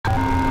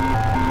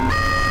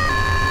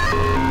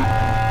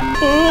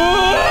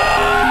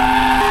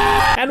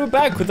And we're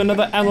back with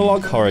another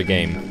analog horror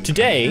game.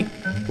 Today,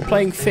 we're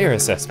playing Fear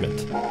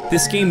Assessment.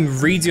 This game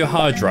reads your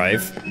hard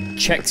drive,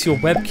 checks your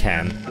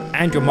webcam,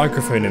 and your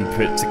microphone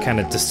input to kind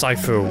of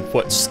decipher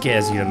what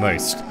scares you the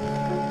most.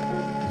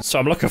 So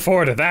I'm looking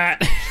forward to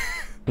that.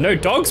 No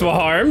dogs were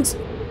harmed.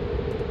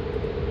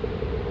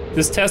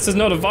 This test is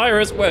not a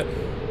virus.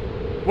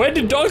 Where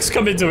did dogs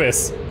come into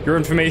this? Your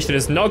information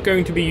is not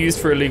going to be used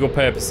for illegal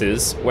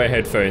purposes. Wear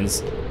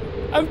headphones.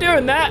 I'm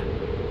doing that.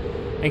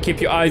 And keep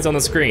your eyes on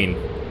the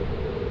screen.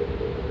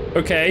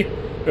 Okay,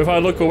 if I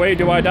look away,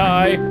 do I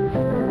die?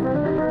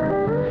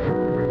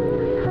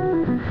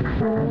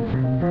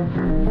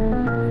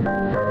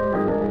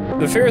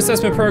 The Fear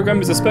Assessment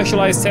Program is a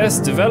specialized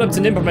test developed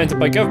and implemented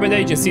by government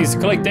agencies to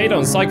collect data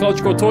on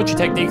psychological torture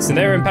techniques and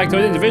their impact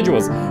on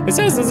individuals. It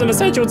serves as an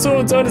essential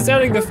tool to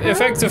understanding the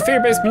effects of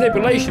fear-based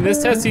manipulation.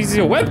 This test uses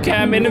your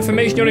webcam and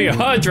information on your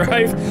hard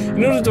drive.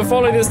 In order to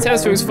follow this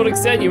test to its full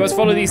extent, you must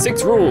follow these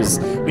 6 rules.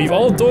 Leave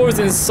all doors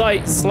in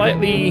sight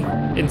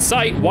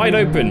wide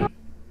open.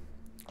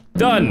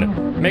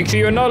 Done. Make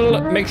sure you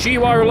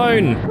are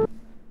alone.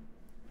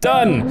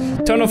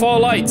 Done. Turn off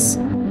all lights.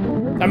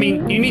 I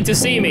mean, you need to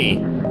see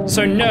me.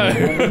 So no,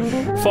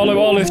 follow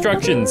all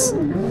instructions.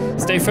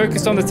 Stay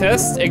focused on the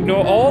test,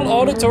 ignore all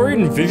auditory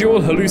and visual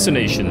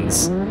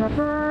hallucinations.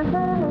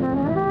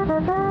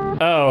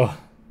 Oh.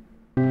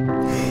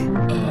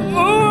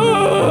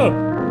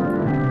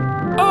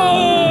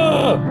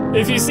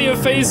 If you see a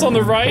face on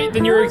the right,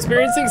 then you're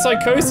experiencing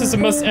psychosis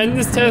and must end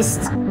this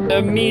test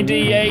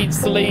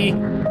immediately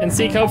and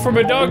seek help from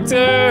a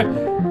doctor.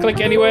 Click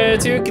anywhere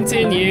to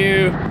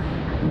continue.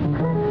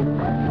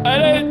 I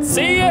don't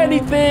see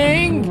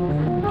anything.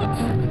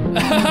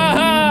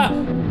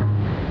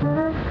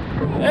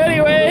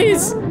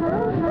 Anyways,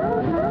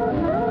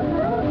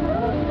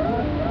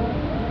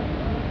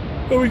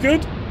 are we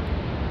good?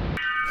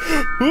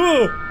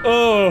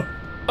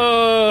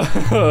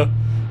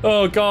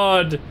 Oh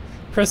God!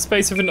 Press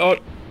space with an odd.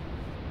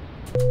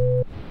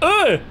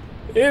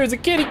 Here's a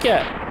kitty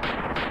cat.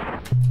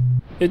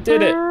 It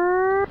did it.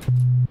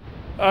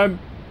 Am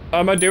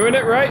I doing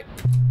it right?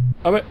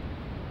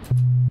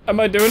 Am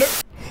I doing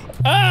it?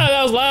 Ah,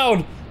 that was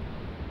loud.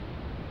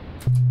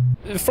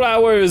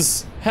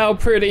 Flowers, how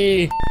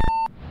pretty.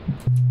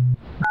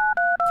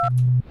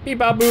 Beep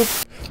bop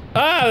boop.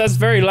 Ah, that's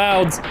very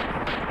loud.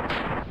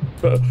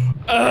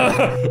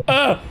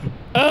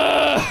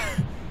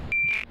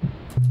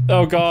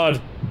 Oh God.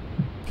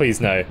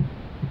 Please no.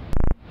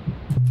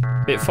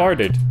 It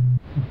farted.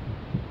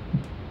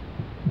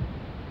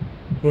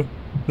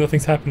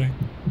 Nothing's happening.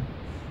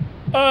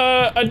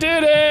 I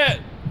did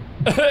it!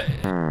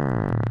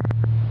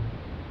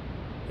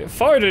 It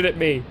farted at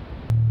me.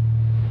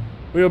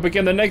 We will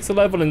begin the next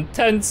level in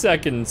 10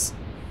 seconds.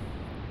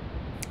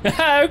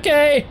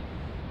 Okay.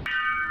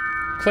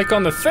 Click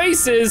on the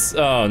faces.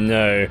 Oh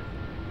no.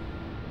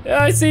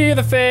 I see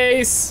the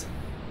face.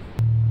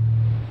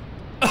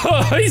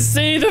 Oh, I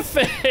see the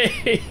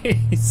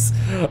face.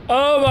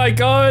 Oh my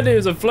God, it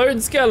was a floating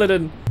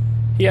skeleton.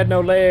 He had no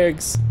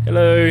legs.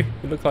 Hello, you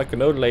look like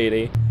an old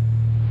lady.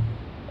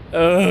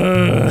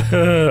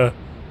 Oh,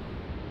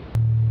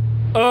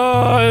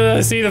 I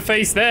see the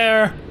face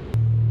there.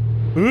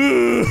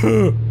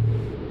 Ooh.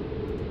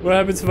 What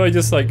happens if I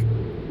just like?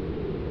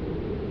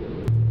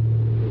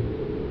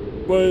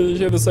 Well, it's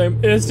the same.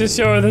 It's just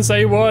showing the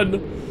same one.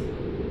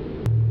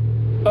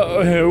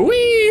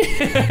 Wee.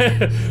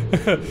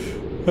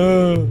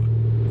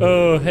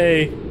 Oh,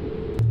 hey.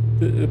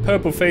 The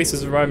purple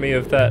faces remind me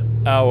of that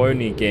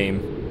Aoni game.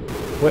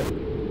 What?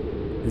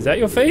 Is that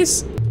your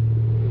face?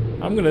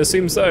 I'm gonna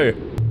assume so.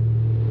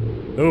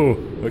 Oh,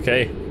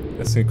 okay.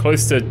 That's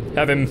close to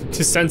having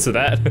to censor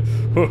that.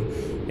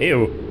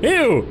 Ew,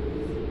 ew!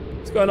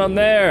 What's going on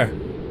there?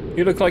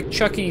 You look like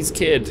Chucky's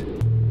kid.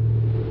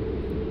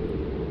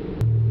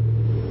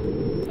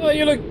 Oh,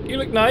 you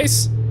look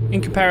nice in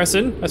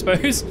comparison, I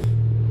suppose.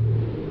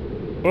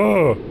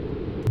 Oh,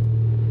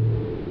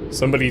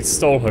 somebody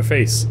stole her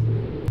face.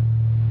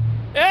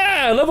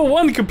 Yeah, level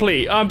 1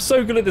 complete. I'm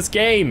so good at this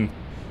game.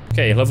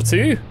 Okay, level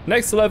 2.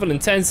 Next level in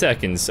 10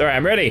 seconds. All right,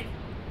 I'm ready.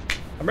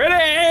 I'm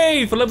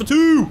ready for level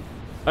 2.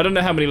 I don't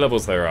know how many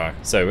levels there are,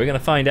 so we're gonna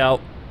find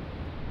out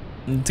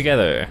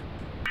together.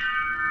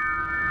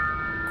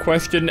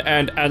 Question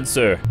and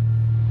answer.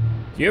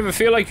 Do you ever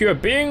feel like you're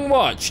being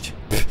watched?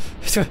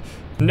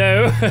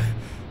 No.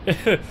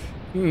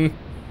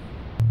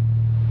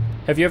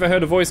 Have you ever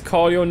heard a voice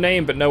call your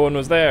name but no one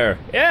was there?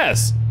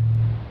 Yes.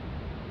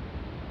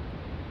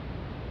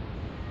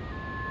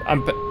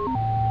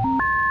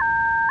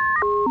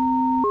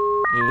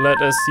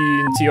 Let us see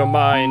into your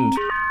mind.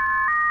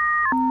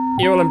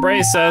 You will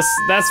embrace us.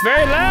 That's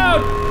very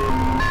loud.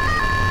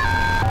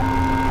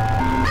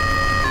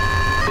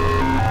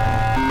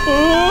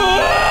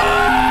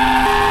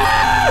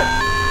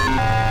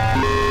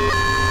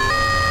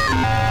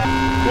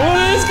 What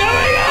is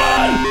going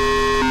on?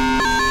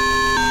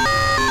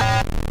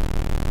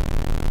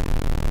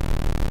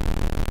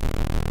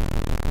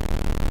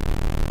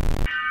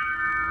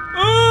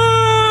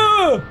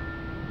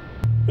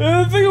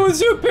 If it was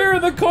to appear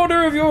in the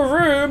corner of your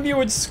room, you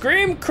would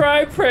scream,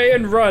 cry, pray,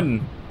 and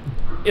run.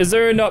 Is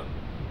there enough?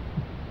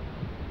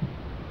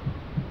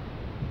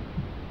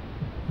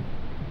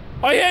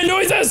 I hear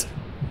noises!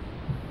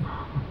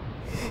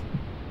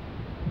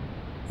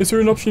 Is there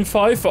an option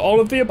 5 for all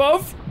of the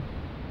above?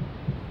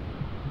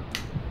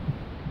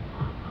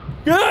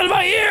 Get out of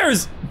my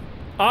ears!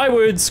 I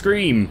would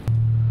scream.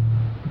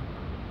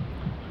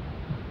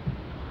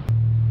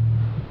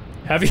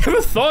 Have you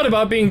ever thought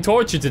about being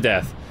tortured to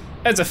death?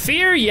 As a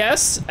fear,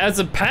 yes. As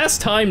a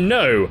pastime,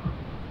 no.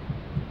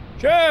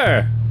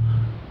 Sure.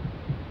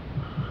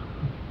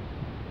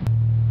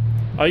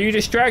 Are you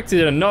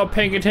distracted and not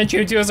paying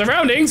attention to your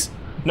surroundings?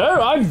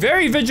 No, I'm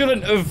very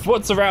vigilant of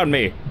what's around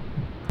me.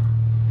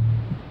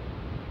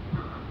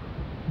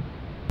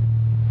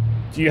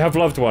 Do you have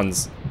loved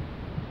ones?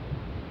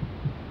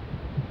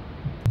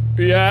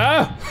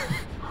 Yeah.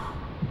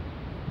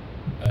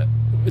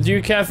 Do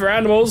you care for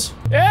animals?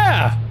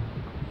 Yeah.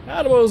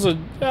 Animals are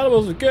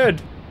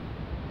good.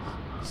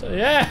 So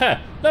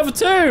yeah, number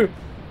 2.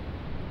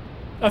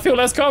 I feel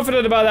less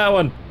confident about that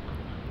one.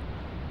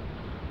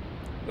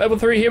 Level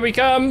 3, here we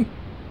come.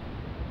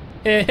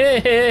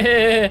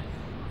 It's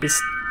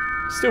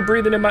still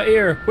breathing in my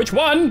ear. Which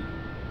one?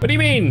 What do you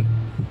mean?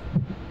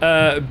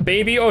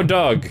 Baby or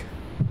dog?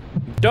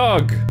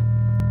 Dog.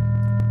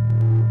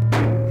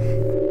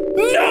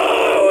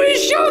 No! He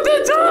shot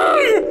the dog!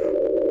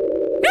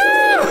 No!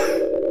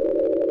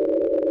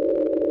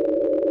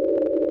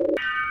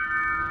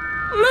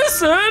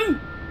 Listen!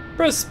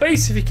 Press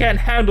space if you can't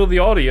handle the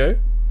audio.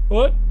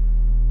 What?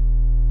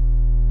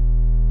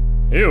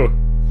 Ew.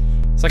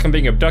 It's like I'm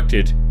being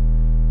abducted.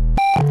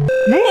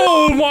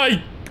 Oh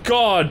my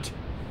god!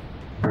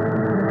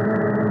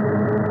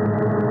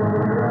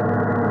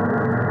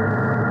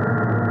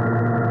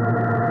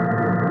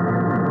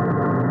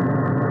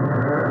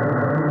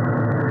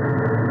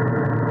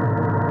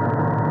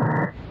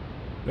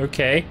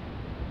 Okay.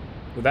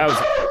 Well, that was...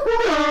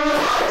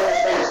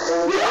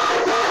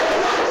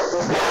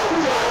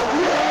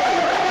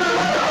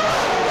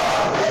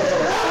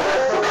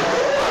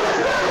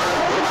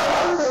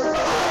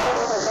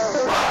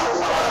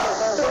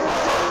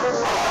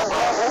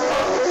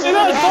 Is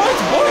that a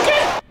dog's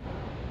barking?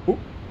 Ooh.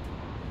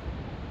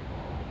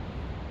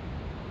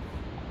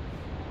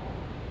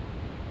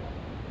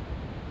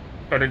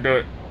 I didn't do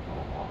it.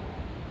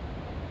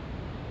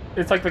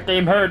 It's like the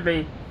game heard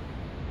me.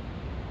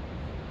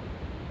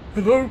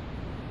 Hello?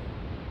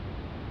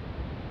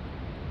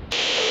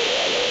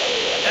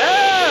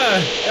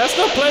 Ah! That's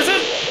not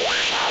pleasant!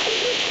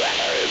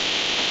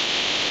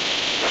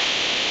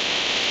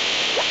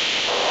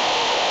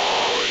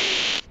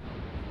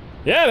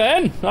 Yeah,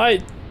 man,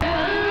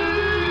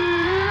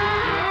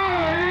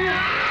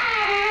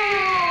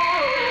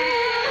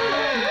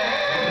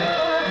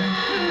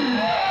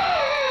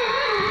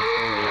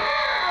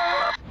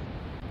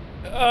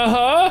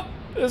 Uh-huh.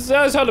 This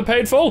sounded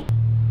painful.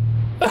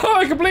 Oh,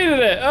 I completed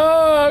it!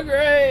 Oh,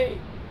 great!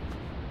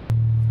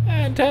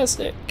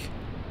 Fantastic.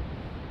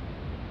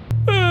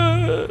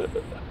 We're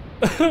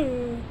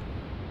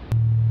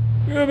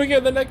gonna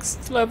begin the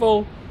next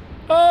level.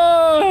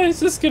 Oh, it's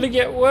just gonna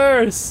get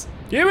worse.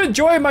 Do you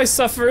enjoy my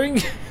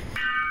suffering?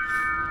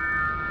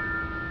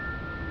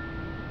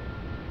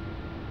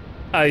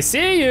 I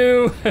see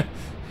you!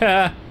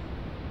 Ha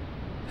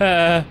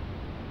ha.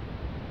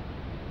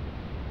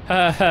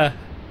 Ha ha.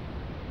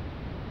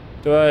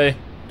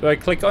 Do I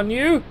click on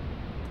you?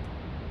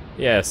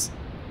 Yes.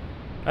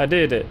 I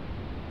did it.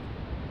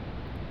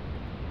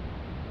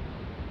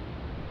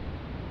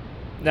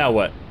 Now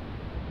what?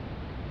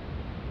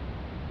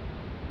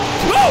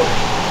 Whoa!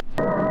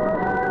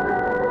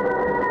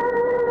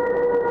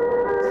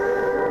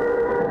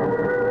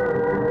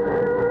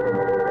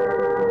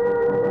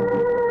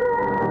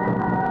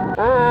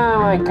 Oh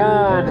my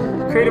god.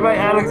 Created by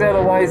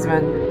Alexander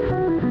Wiseman.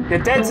 You're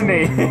dead to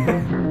me.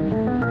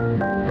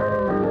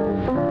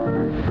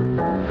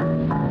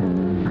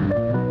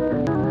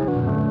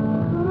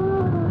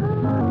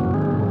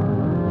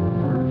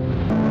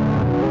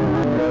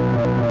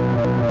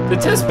 The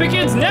test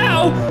begins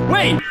now!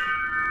 Wait!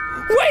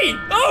 Wait!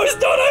 Oh, it's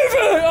not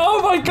over!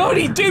 Oh my god,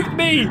 he duped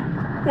me!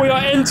 We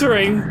are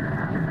entering.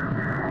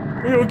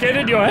 We will get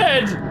in your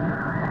head.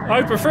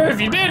 I'd prefer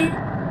if you didn't,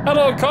 at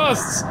all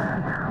costs.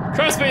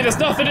 Trust me, there's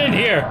nothing in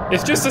here.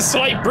 It's just a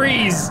slight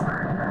breeze.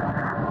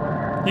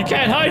 You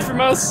can't hide from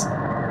us.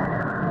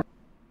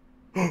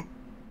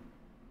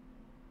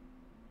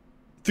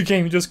 The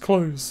game just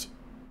closed.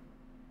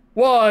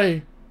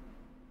 Why?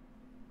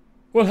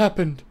 What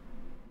happened?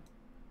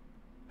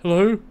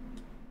 Hello?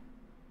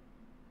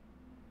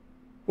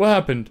 What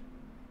happened?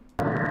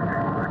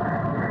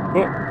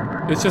 Oh,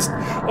 it's just...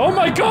 Oh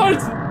my god!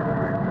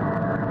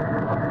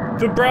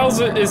 The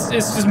browser is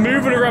just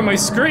moving around my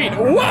screen.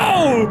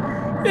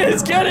 Whoa!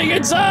 It's getting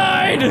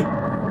inside!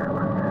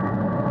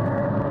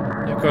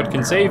 If God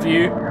can save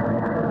you,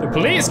 the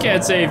police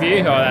can't save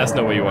you. Oh, that's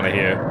not what you want to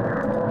hear.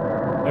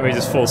 Let me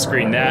just full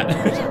screen that.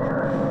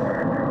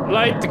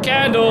 Light the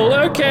candle,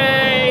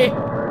 okay!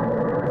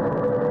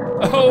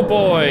 Oh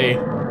boy.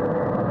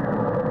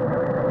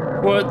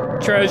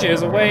 What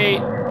treasures await?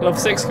 Level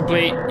 6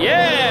 complete.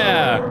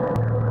 Yeah!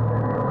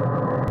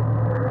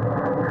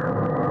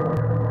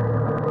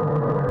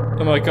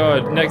 Oh my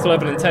god, next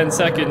level in 10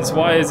 seconds.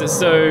 Why is it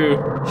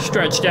so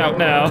stretched out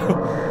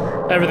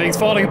now? Everything's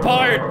falling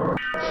apart.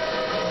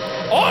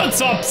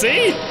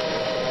 Autopsy?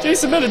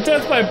 Jason met a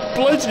death by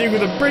bludgeoning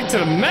with a brick to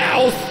the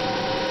mouth?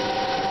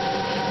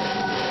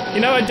 You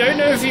know, I don't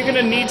know if you're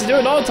gonna need to do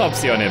an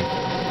autopsy on him.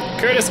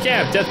 Curtis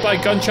Camp, death by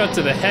gunshot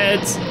to the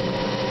head.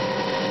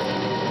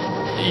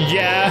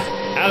 Yeah.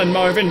 Alan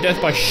Marvin,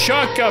 death by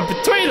shotgun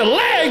between the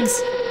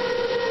legs.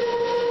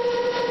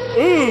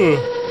 Ooh.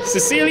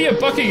 Cecilia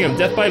Buckingham,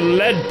 death by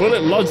lead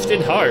bullet lodged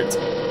in heart.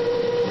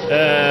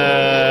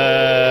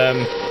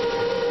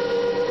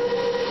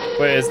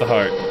 Where's the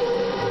heart?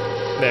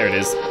 There it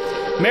is.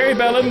 Mary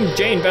Bellum,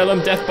 Jane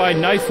Bellum, death by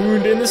knife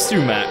wound in the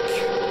sumac.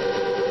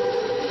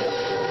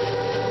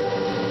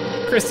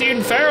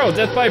 Christine Farrell,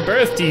 death by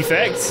birth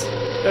defects.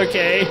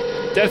 Okay.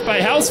 Death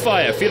by house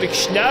fire, Felix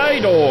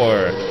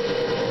Schneider.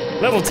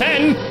 Level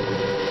 10.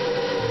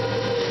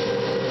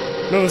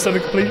 Level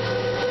 7 complete.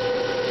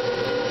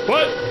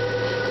 What?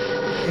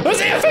 I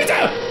see a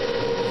feature!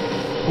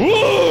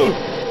 Woo!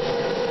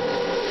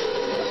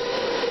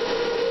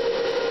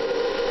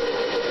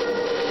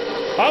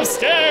 I'm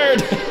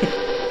scared!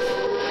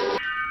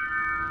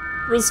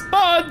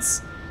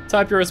 Response!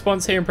 Type your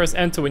response here and press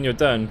enter when you're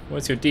done.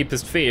 What's your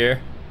deepest fear?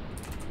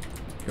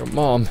 Your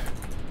mom.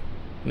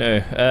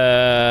 No.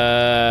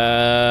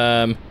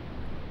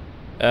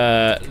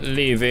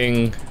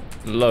 Leaving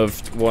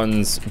loved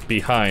ones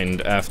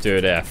behind after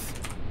death.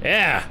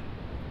 Yeah!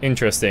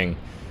 Interesting.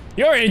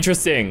 You're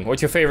interesting!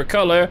 What's your favorite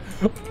color?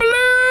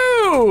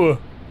 Blue!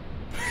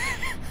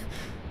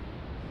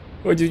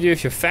 What'd you do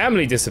if your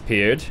family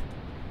disappeared?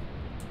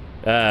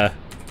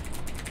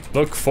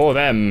 Look for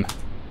them.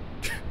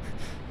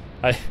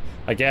 I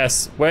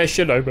guess. Where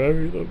should I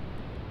bury them?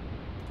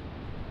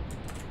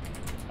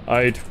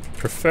 I'd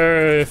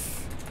prefer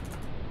if...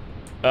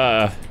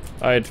 I'd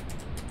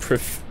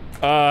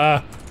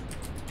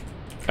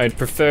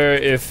prefer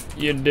if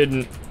you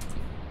didn't...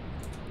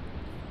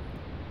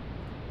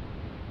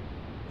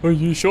 Are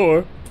you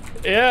sure?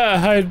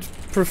 Yeah, I'd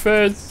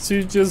prefer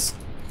to just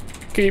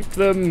keep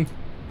them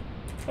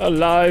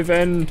alive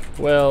and,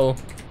 well,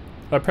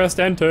 I pressed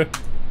enter.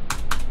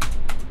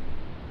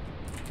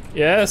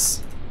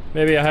 Yes?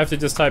 Maybe I have to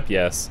just type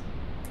yes.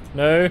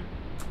 No?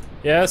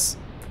 Yes?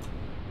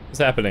 What's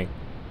happening?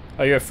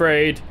 Are you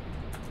afraid?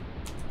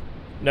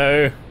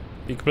 No.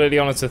 Be completely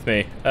honest with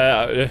me.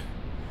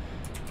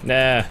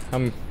 Nah,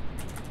 I'm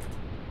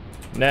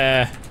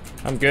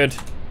good.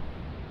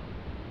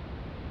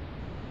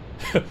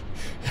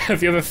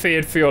 Have you ever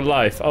feared for your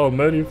life? Oh,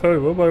 man, you've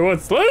heard one by one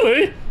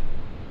slowly.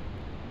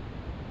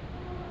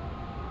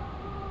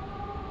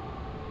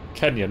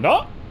 Can you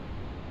not?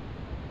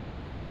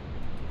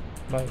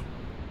 No.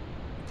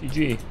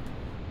 GG.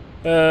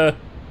 No,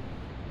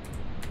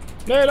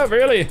 not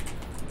really.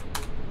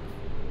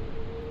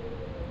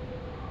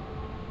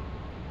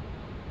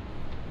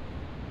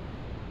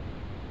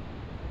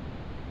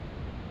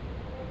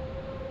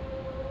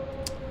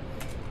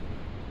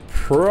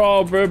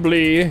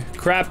 Probably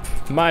crap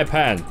my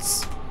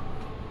pants.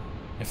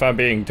 If I'm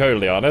being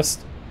totally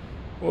honest.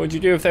 What would you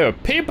do if there were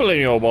people in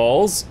your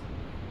walls?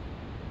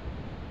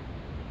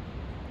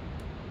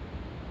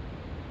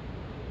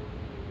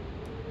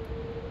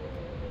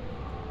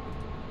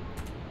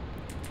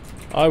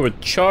 I would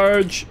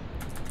charge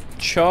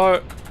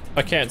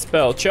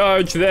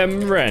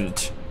them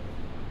rent.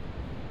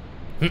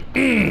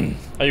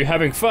 Are you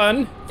having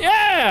fun?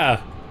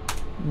 Yeah!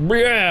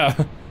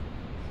 Yeah!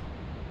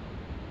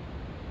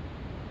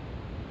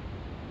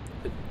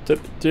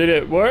 Did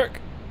it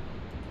work?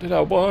 Did I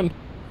won?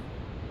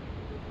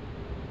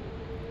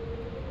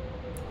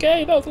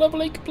 Okay, that was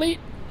level 8 complete.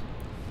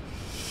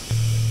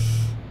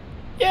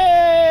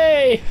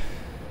 Yay!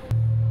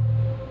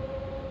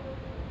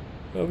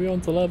 We'll be on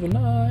to level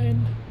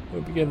 9.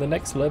 We'll begin the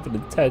next level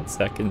in 10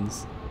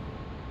 seconds.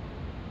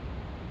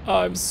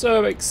 I'm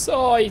so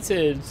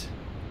excited.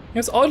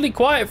 It's oddly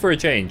quiet for a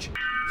change.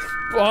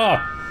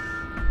 Ah,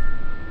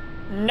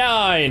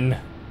 9.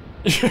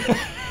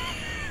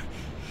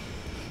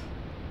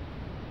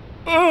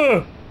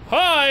 Oh,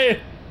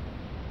 hi.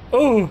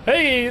 Oh,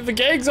 hey, the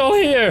gang's all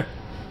here.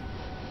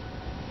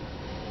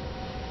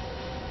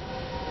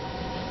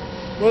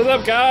 What's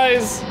up,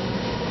 guys?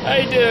 How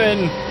you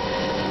doing?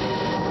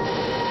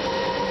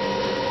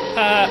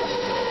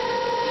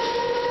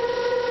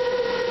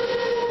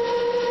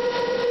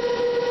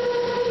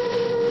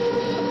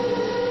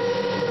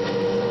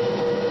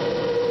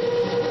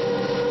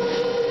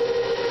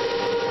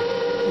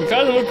 You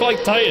kind of look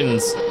like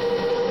Titans.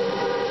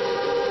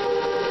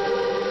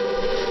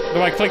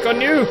 Do I click on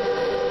you?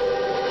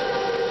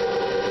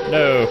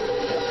 No.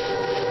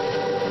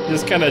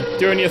 Just kind of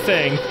doing your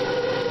thing.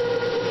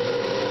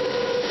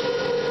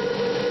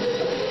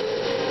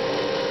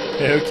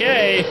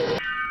 Okay.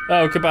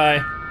 Oh,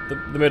 goodbye.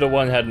 The middle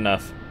one had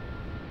enough.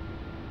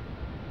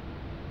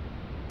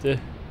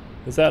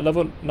 Is that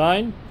level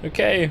 9?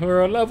 Okay,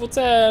 we're on level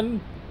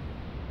 10.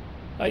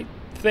 I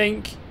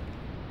think.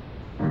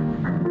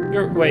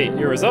 Wait,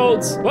 your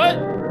results? What?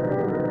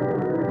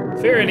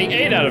 Fear rating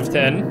 8 out of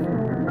 10.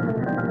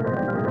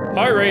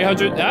 Heart rate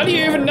 100. How do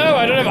you even know?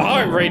 I don't have a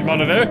heart rate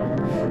monitor.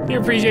 We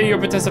appreciate your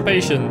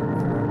participation.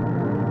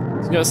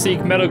 Do not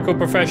seek medical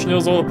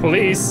professionals or the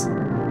police.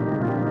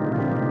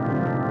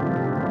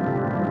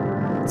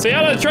 See,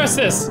 I don't trust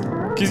this,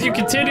 because you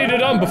continued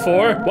it on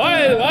before.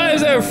 Why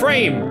is there a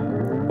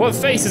frame? What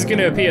face is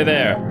gonna appear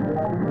there?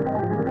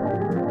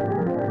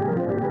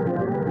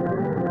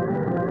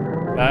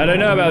 I don't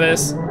know about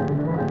this.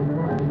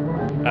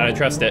 I don't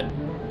trust it.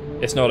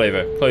 It's not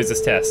over. Close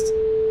this test.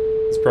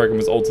 This program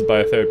was altered by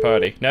a third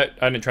party. No,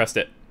 I don't trust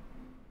it.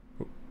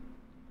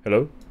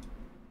 Hello?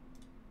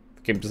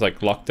 The game just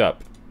like locked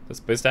up. Is that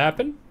supposed to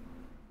happen?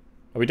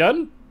 Are we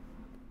done?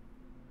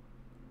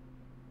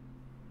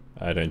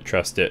 I don't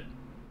trust it.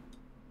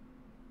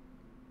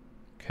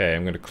 Okay,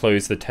 I'm gonna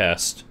close the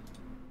test.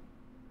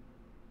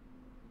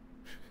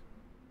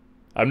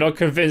 I'm not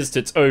convinced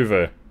it's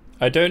over.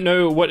 I don't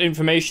know what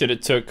information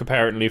it took,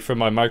 apparently, from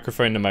my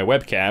microphone and my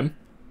webcam,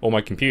 or my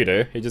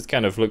computer. It just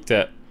kind of looked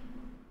at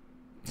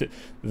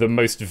the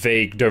most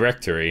vague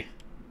directory.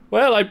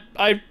 Well,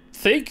 I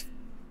think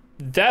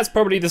that's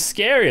probably the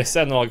scariest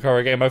analog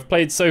horror game I've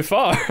played so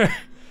far.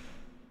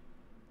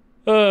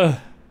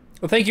 Well,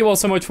 thank you all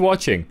so much for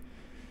watching.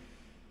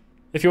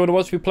 If you want to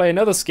watch me play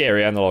another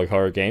scary analog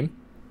horror game,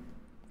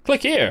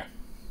 click here.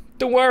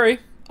 Don't worry,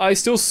 I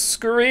still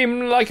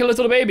scream like a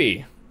little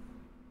baby.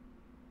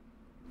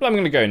 But I'm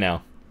gonna go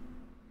now.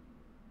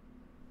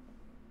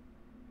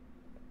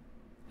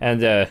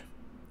 And,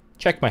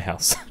 check my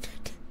house.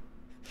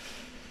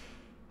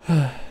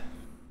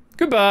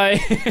 Goodbye.